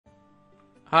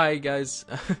Hi guys.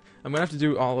 I'm gonna have to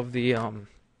do all of the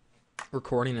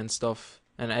recording and stuff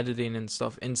and editing and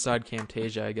stuff inside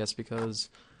Camtasia, I guess, because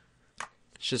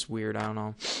it's just weird. I don't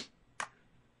know.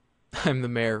 I'm the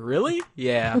mayor. Really?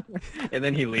 Yeah. And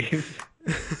then he leaves.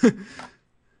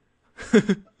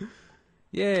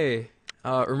 Yay.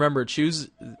 Remember, choose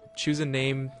a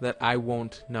name that I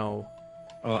won't know.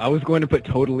 Oh, I was going to put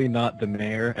totally not the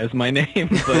mayor as my name,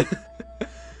 but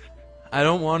I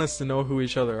don't want us to know who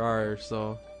each other are,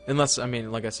 so unless, I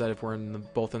mean, like I said, if we're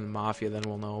both in the mafia, then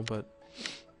we'll know, but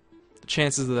the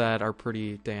chances of that are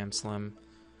pretty damn slim.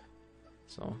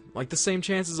 So, like the same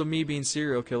chances of me being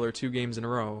serial killer 2 games in a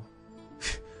row.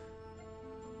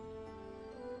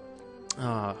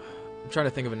 I'm trying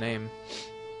to think of a name.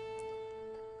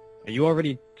 are you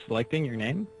already selecting your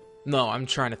name? No, I'm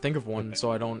trying to think of one, Okay. so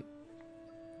I don't...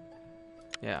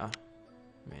 Yeah.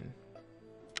 I mean...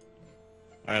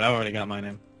 Alright, I've already got my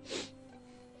name.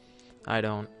 I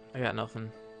don't. I got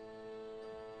nothing.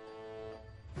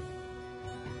 I'm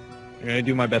gonna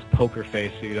do my best poker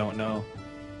face so you don't know.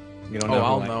 You don't Oh, know.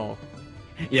 I'll know.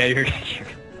 Yeah, you're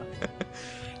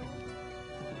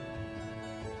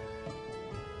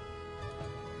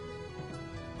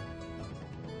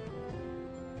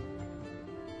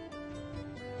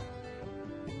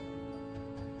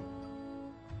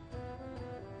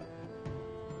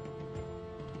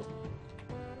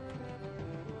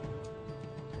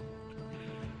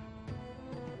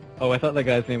Oh, I thought that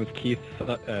guy's name was Keith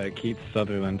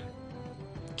Sutherland.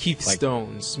 Keith Like-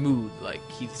 Stone. Smooth like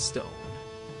Keith Stone.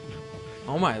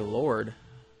 Oh my lord.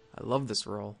 I love this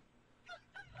role.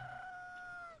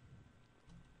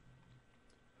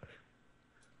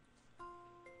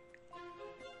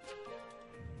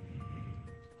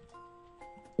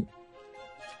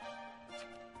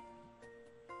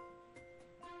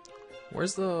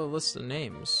 Where's the list of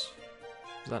names?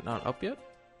 Is that not up yet?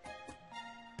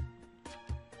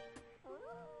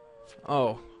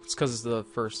 Oh, it's because it's the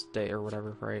first day or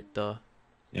whatever, right? Duh.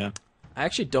 Yeah. I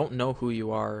actually don't know who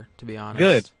you are, to be honest.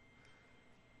 Good.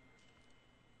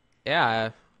 Yeah.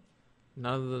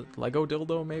 None of the Lego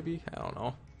Dildo, maybe? I don't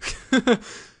know.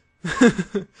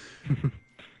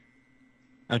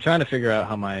 I'm trying to figure out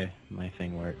how my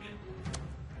thing works.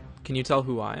 Can you tell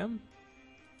who I am?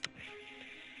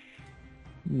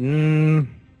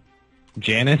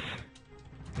 Janice?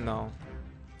 No.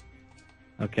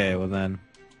 Okay, well then.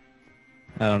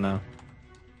 I don't know.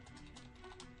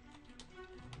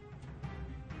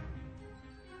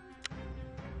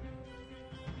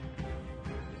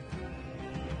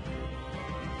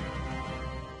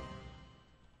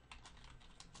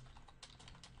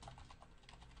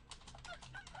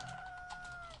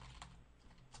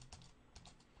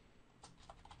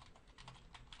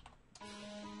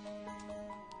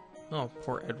 Oh,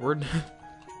 poor Edward.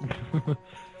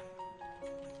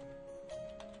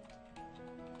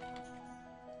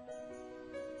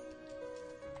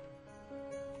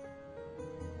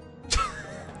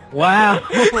 Wow!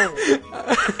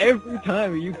 Every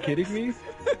time, are you kidding me?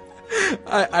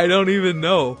 I don't even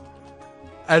know.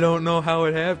 I don't know how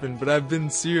it happened, but I've been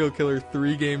serial killer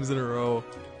 3 games in a row.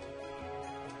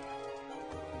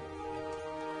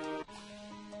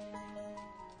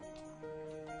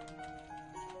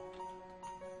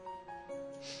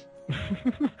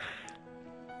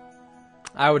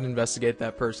 I would investigate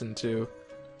that person too.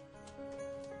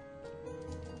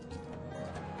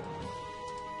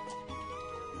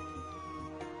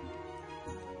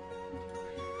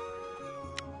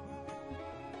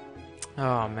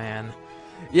 Oh man.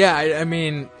 Yeah, I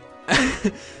mean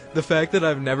the fact that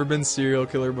I've never been serial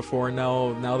killer before,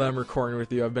 now that I'm recording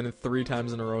with you, I've been 3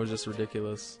 times in a row is just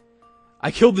ridiculous. I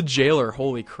killed the jailer,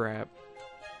 holy crap.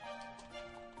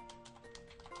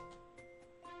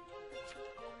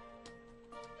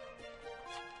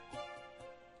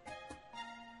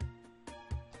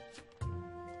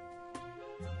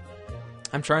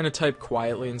 I'm trying to type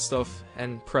quietly and stuff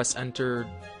and press enter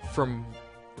from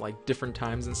like different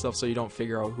times and stuff so you don't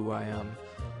figure out who I am.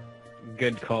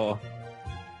 Good call.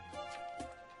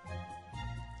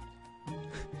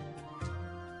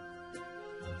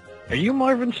 Are you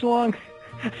Marvin Schlong?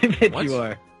 I bet What? you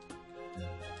are.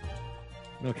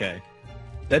 Okay.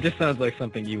 That just sounds like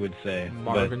something you would say.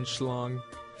 Marvin Schlong.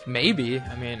 Maybe.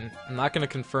 I mean, I'm not going to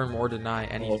confirm or deny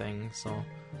anything, so...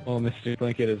 But, oh, Mr.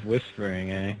 Blanket is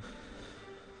whispering, eh?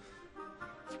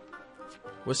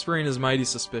 Whispering is mighty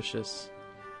suspicious.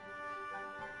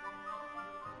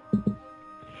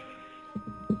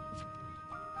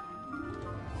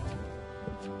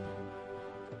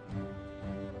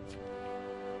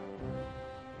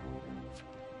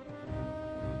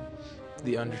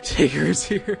 The Undertaker is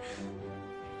here.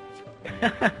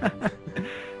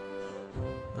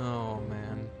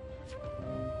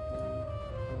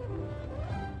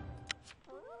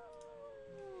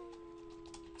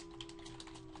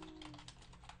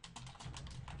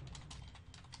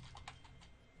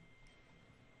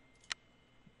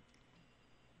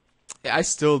 I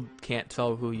still can't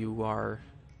tell who you are.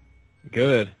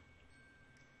 Good.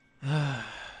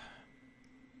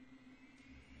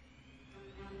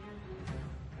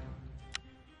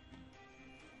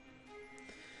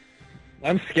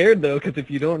 I'm scared though, because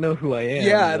if you don't know who I am,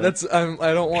 Yeah, that's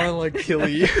I don't want to like kill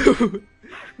you.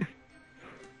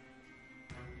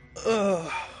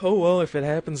 Oh well, if it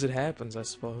happens, it happens, I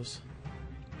suppose.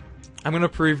 I'm gonna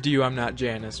prove to you I'm not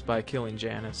Janice by killing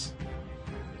Janice.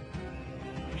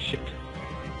 Shit.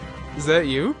 Is that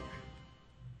you?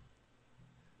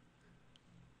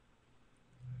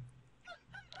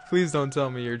 Please don't tell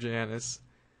me you're Janice.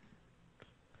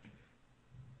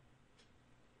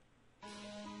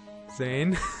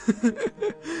 Zane?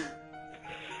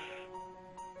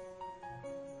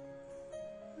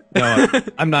 No,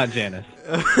 I'm not Janice.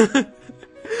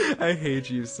 I hate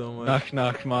you so much. Knock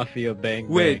knock mafia bang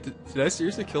bang. Wait, did I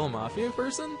seriously kill a mafia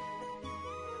person?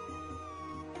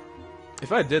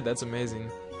 If I did, that's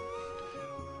amazing.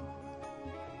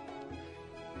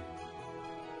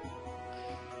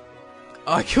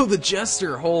 Oh, I killed the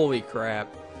jester! Holy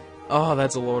crap. Oh,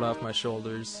 that's a load off my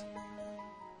shoulders.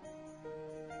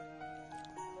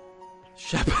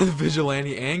 Shot by the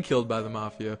vigilante and killed by the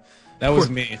mafia. That was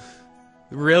me.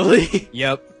 Really?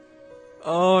 Yep.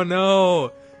 Oh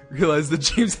no! Realize that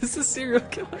James is a serial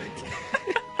killer again.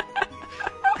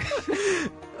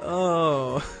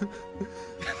 Oh.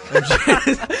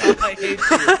 I hate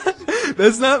you.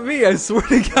 That's not me, I swear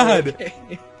to God. Okay.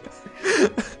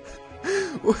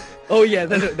 Oh yeah,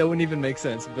 that wouldn't even make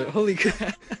sense, but holy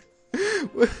crap.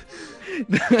 Yeah,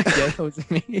 that was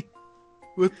me.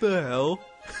 What the hell?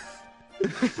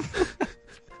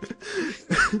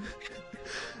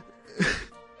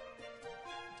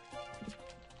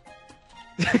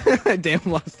 Damn,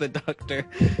 lost the doctor.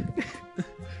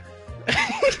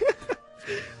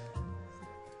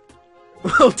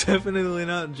 Well, definitely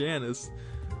not Janice.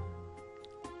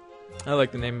 I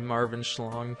like the name Marvin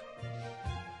Schlong.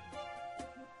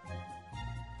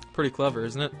 Pretty clever,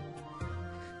 isn't it?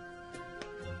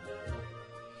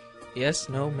 Yes,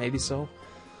 no, maybe so.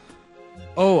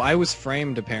 Oh, I was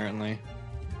framed apparently.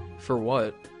 For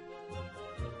what?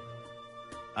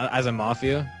 As a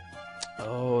mafia?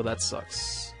 Oh, that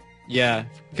sucks. Yeah,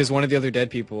 because one of the other dead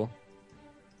people.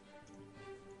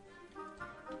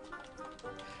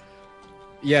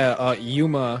 Yeah,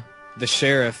 Yuma, the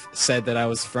sheriff, said that I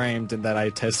was framed and that I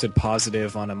tested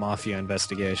positive on a mafia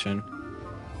investigation.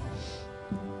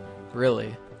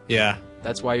 Really? Yeah.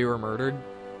 That's why you were murdered?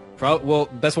 Well,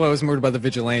 that's why I was murdered by the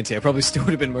vigilante. I probably still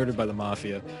would have been murdered by the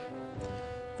mafia.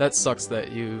 That sucks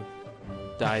that you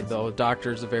died, though.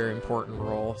 Doctor's a very important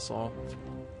role, so...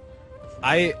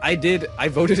 I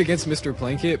voted against Mr.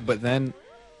 Plinkett, but then...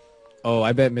 Oh,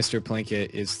 I bet Mr.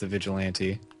 Plinkett is the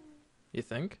vigilante. You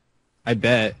think? I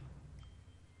bet.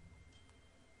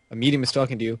 A medium is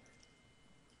talking to you.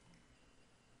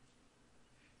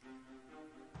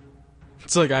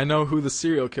 It's like, I know who the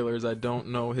serial killer is, I don't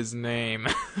know his name.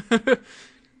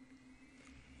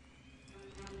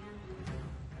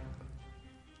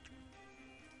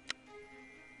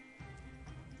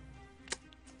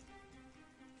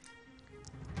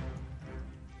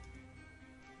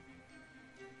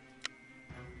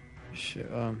 Shit,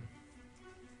 I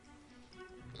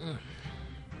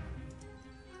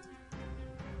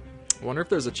wonder if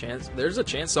there's a chance. There's a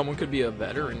chance someone could be a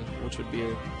veteran, which would be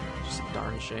just a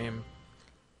darn shame.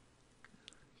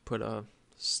 Put a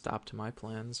stop to my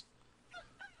plans.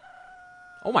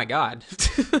 Oh my God.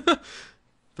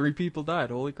 3 people died.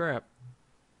 Holy crap.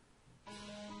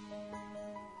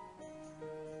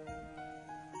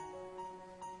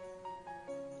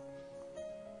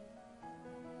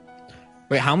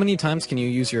 Wait, how many times can you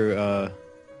use your,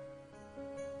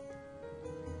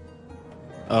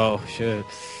 Oh, shit.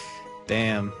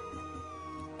 Damn.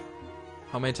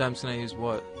 How many times can I use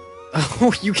what?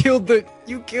 Oh, you killed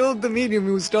the medium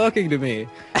who was talking to me.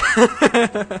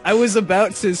 I was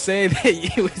about to say that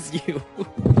it was you.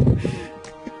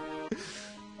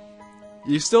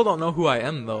 You still don't know who I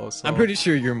am, though, so... I'm pretty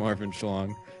sure you're Marvin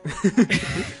Schlong.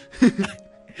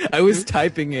 I was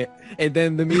typing it, and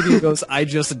then the medium goes, I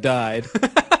just died.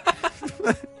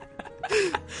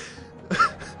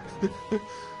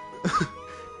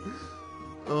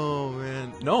 Oh,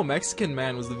 man. No, Mexican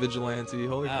Man was the vigilante.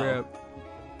 Holy crap.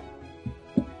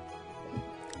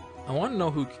 I want to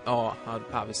know who... Oh,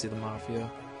 obviously the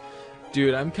Mafia.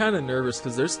 Dude, I'm kind of nervous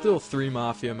because there's still 3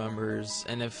 Mafia members,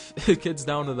 and if it gets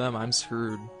down to them, I'm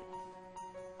screwed.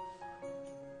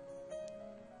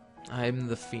 I'm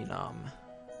the Phenom.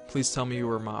 Please tell me you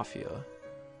were Mafia.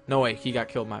 No, wait, he got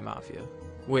killed by Mafia.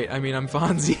 Wait, I mean, I'm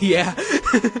Fonzie, yeah.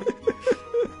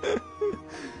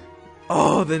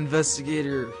 Oh, the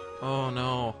investigator. Oh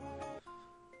no.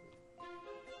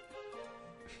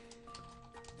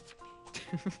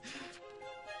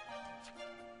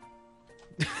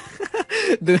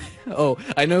 Oh,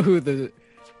 I know who the...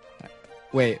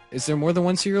 Wait, is there more than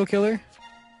one serial killer?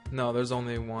 No, there's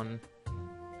only one.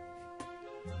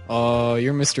 Oh,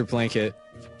 you're Mr. Blanket.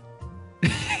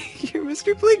 You're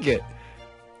Mr. Blanket.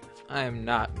 I am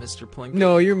not Mr. Plinkett.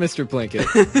 No, you're Mr. Blanket.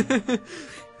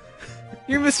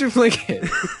 You're Mr. Blanket.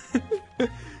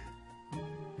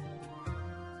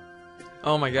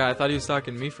 Oh my god, I thought he was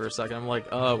talking to me for a second. I'm like,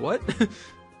 what?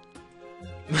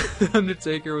 The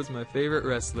Undertaker was my favorite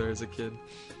wrestler as a kid.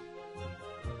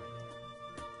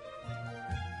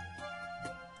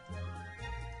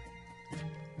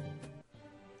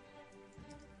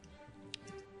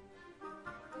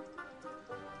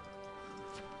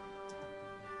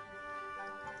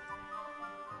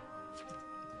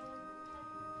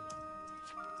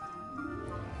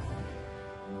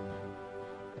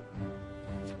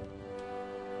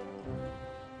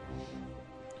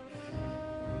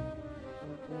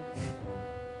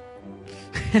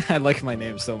 I like my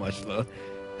name so much, though.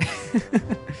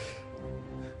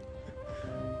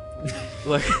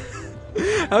 Like,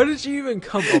 how did you even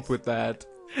come up with that?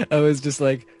 I was just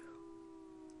like,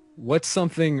 what's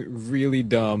something really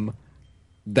dumb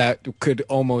that could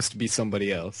almost be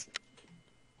somebody else?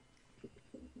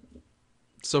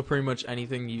 So pretty much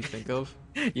anything you think of?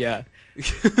 Yeah.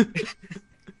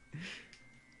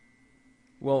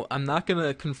 Well, I'm not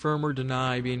gonna confirm or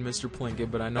deny being Mr. Plinkett,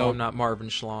 but I know I'm not Marvin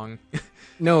Schlong.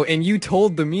 No, and you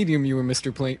told the medium you were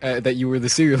Mr. that you were the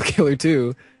serial killer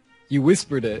too. You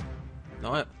whispered it.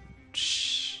 No,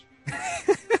 shh.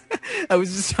 I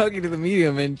was just talking to the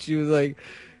medium, and she was like,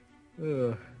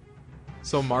 ugh.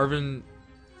 So Marvin,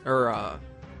 or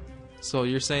so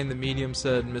you're saying the medium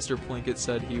said Mr. Plinkett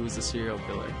said he was a serial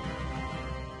killer?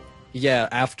 Yeah,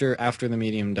 after the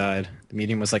medium died, the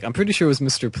medium was like, I'm pretty sure it was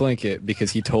Mr. Plinkett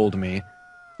because he told me.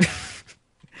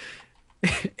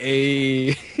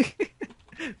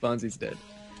 Fonzie's dead.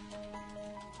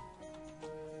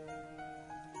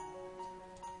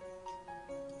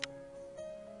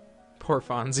 Poor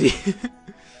Fonzie.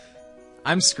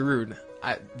 I'm screwed.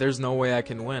 There's no way I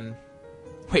can win.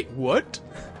 Wait, what?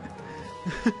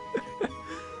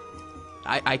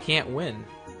 I can't win.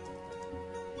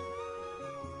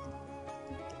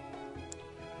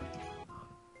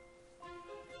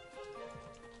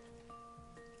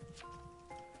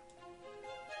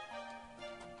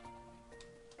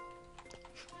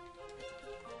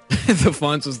 The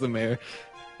Fonz was the mayor.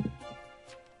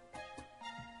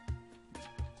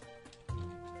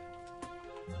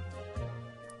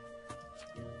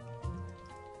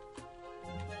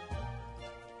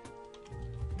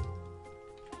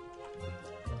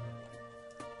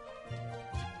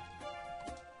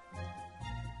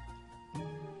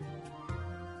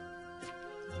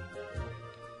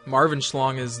 Marvin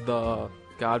Schlong is the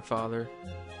Godfather.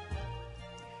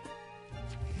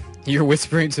 You're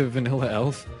whispering to Vanilla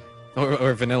Elf?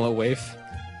 Or Vanilla Waif?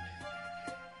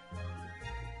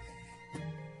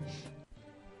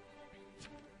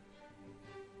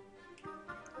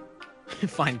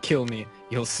 Fine, kill me.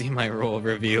 You'll see my role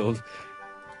revealed.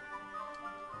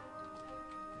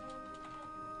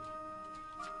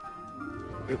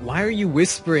 Why are you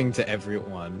whispering to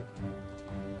everyone?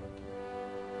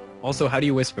 Also, how do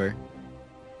you whisper?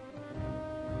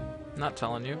 Not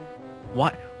telling you.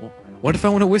 What? What if I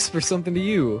want to whisper something to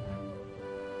you?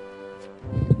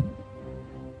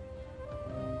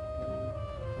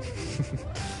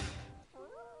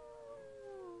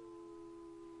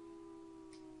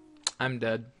 I'm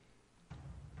dead.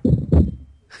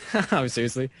 Oh,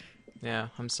 seriously? Yeah,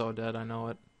 I'm so dead. I know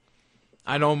it.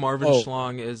 I know Marvin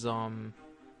Schlong is I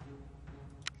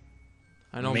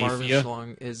know Marvin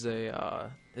Schlong is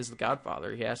the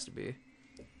Godfather. He has to be.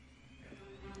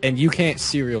 And you can't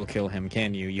serial kill him,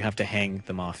 can you? You have to hang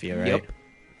the mafia, right? Yep.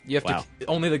 You have to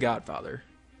only the Godfather.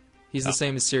 He's the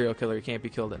same as serial killer. He can't be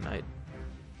killed at night.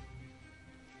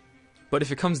 But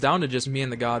if it comes down to just me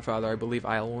and the Godfather, I believe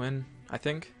I'll win. I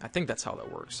think that's how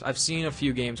that works. I've seen a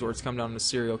few games where it's come down to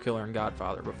serial killer and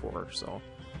Godfather before, so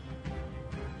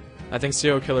I think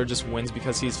serial killer just wins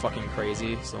because he's fucking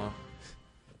crazy. So.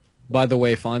 By the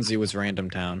way, Fonzie was Random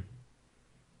Town.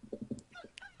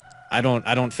 I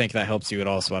don't think that helps you at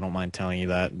all, so I don't mind telling you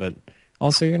that. But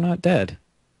also, you're not dead,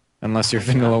 unless you're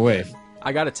Vanilla Wave.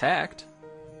 I got attacked.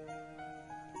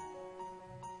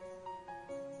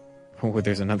 Oh,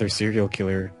 there's another serial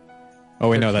killer. Oh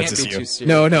wait, no, that's just you.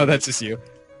 No, that's just you.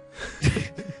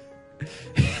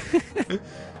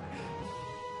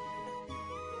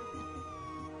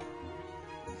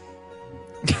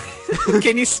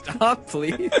 Can you stop,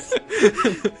 please?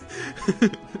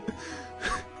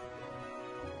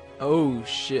 Oh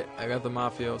shit! I got the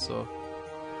mafioso.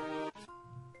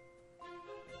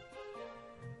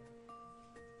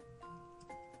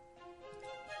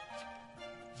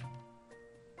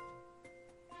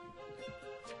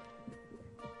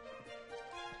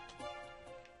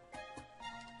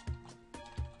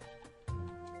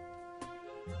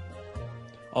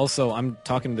 Also, I'm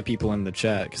talking to the people in the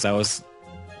chat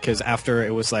because after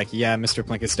it was like, yeah, Mr.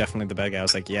 Plinkett's definitely the bad guy. I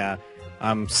was like, yeah,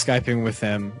 I'm Skyping with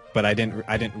him, but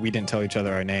we didn't tell each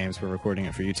other our names. We're recording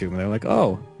it for YouTube, and they're like,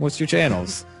 oh, what's your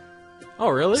channels? Oh,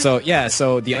 really? So yeah,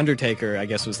 so the Undertaker, I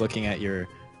guess, was looking at your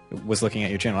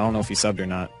channel. I don't know if he subbed or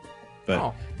not, but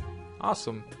oh,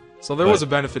 awesome. So there was a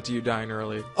benefit to you dying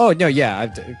early. oh no, yeah,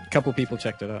 a couple people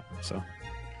checked it out, so.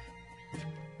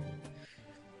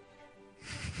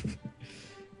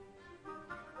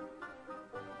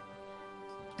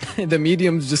 The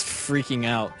medium's just freaking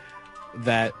out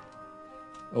that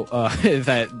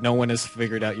that no one has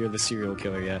figured out you're the serial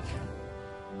killer yet.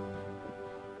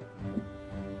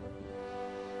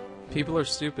 People are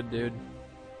stupid, dude.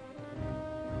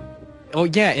 Oh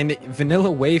yeah, and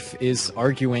Vanilla Waif is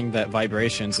arguing that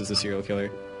Vibrations is the serial killer.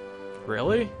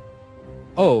 Really?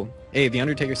 Oh, hey, the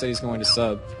Undertaker said he's going to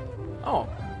sub. Oh.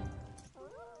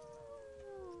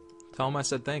 Tell him I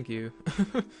said thank you.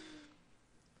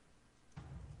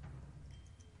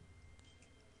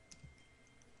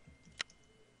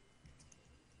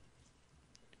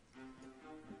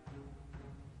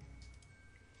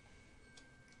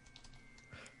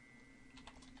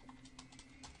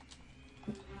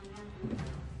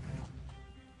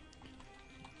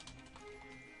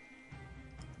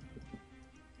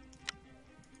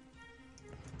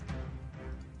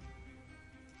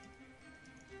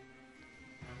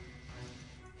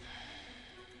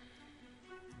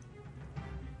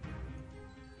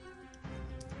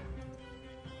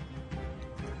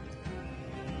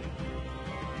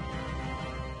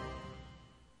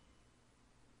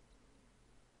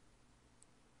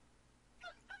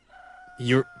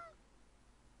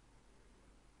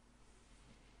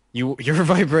 Your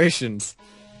Vibrations.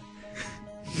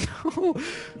 No.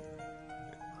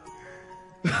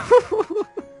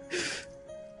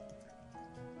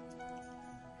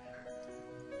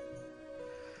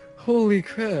 Holy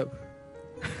crap.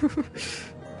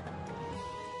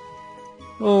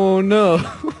 Oh no.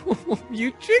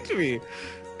 You tricked me.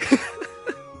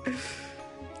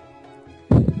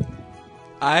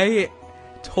 I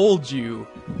told you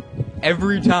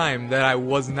every time that I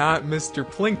was not Mr.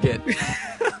 Plinkett.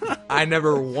 I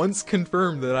never once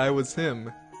confirmed that I was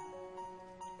him.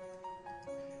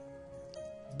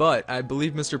 But I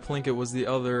believe Mr. Plinkett was the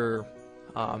other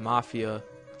mafia,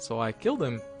 so I killed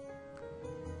him.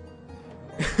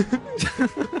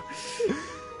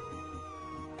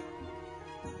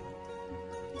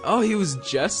 Oh, he was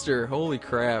Jester. Holy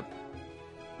crap.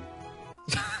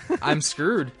 I'm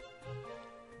screwed.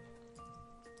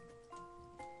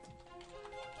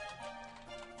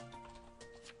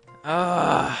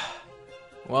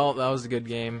 Well, that was a good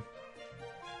game.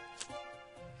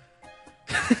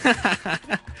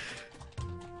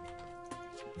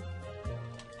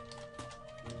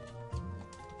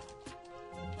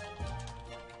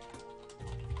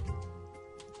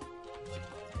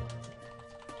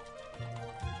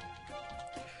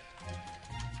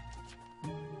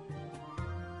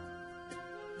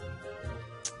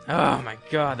 Oh my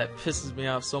god, that pisses me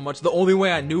off so much. The only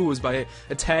way I knew was by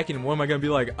attacking him. What am I gonna be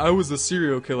like? I was a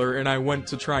serial killer and I went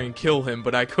to try and kill him,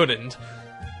 but I couldn't.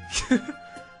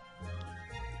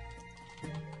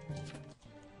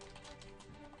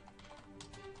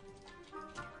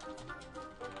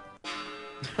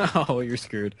 Oh, you're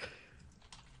screwed.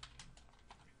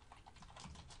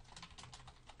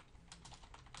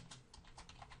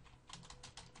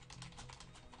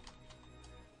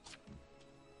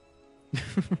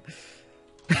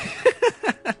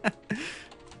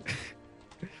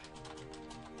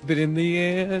 But in the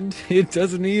end, it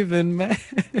doesn't even matter.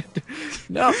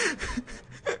 No.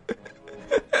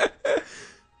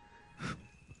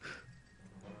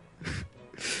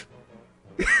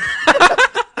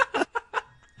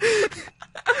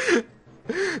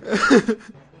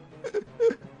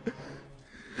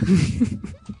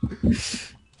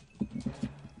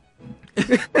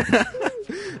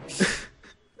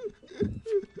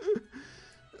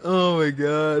 Oh my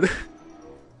god.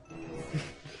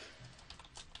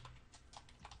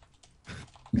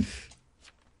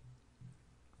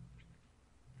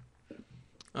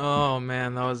 Oh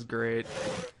man, that was great.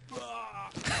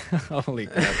 Holy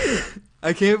crap.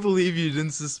 I can't believe you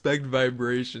didn't suspect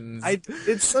vibrations.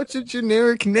 It's such a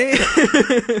generic name.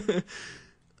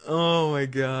 Oh my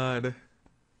god.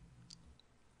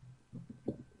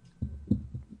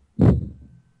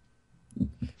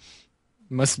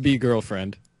 Must be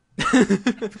girlfriend.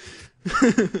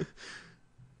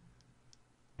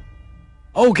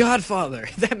 Oh, Godfather.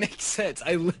 That makes sense.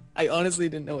 I honestly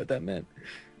didn't know what that meant.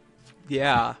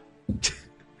 Yeah.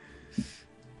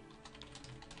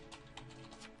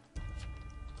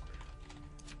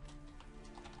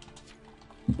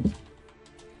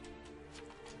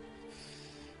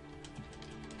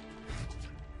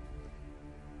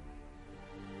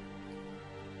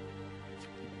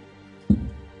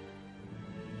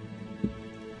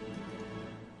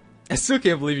 I still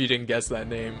can't believe you didn't guess that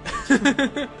name.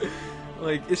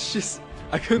 Like, it's just...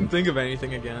 I couldn't think of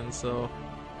anything again, so...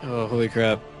 Oh, holy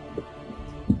crap.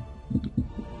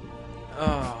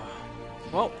 Oh,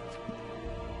 well...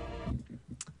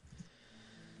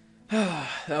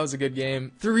 That was a good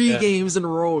game. 3 games in a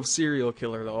row of serial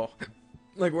killer, though.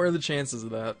 Like, what are the chances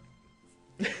of that?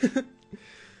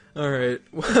 Alright,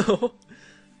 well...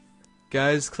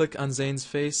 Guys, click on Zane's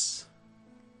face.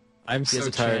 I'm He has so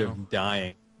a tired channel. of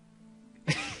dying.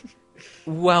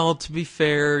 Well, to be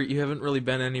fair, you haven't really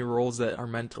been any roles that are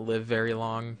meant to live very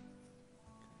long.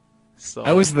 So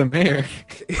I was the mayor.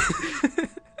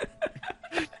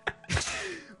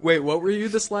 Wait, what were you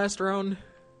this last round?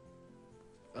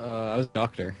 I was a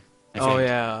doctor. I Oh think.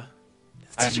 yeah.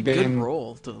 It's such a I've good been-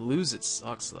 role. To lose it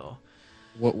sucks though.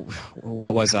 What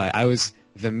was I? I was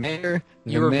the mayor.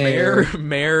 You were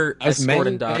mayor, I was escort, mayor,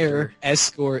 and doctor.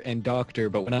 escort, and doctor.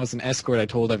 But when I was an escort, I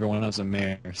told everyone I was a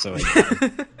mayor. So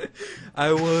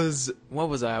I was, what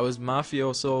was I? I was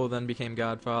mafioso, then became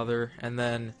Godfather, and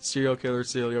then serial killer,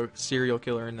 serial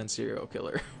killer, and then serial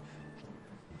killer.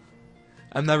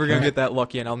 I'm never gonna get that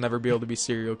lucky, and I'll never be able to be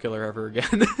serial killer ever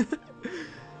again.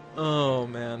 Oh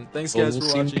man, thanks guys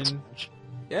for watching.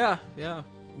 Yeah.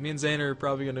 Me and Zane are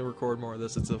probably gonna record more of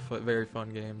this. It's a very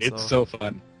fun game. It's so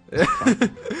fun.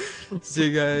 See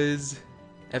you guys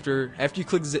after you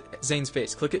click Zane's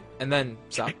face. Click it and then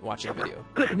stop watching the video.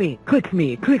 Click me, click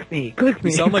me, click me, click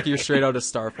me. You sound like you're straight out of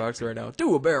Star Fox right now.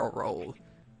 Do a barrel roll.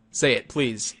 Say it,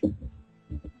 please.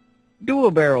 Do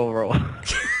a barrel roll.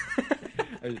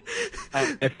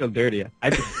 I feel dirty. I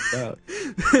just out.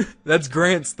 That's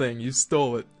Grant's thing. You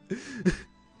stole it.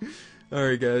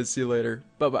 Alright guys, see you later.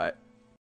 Bye bye.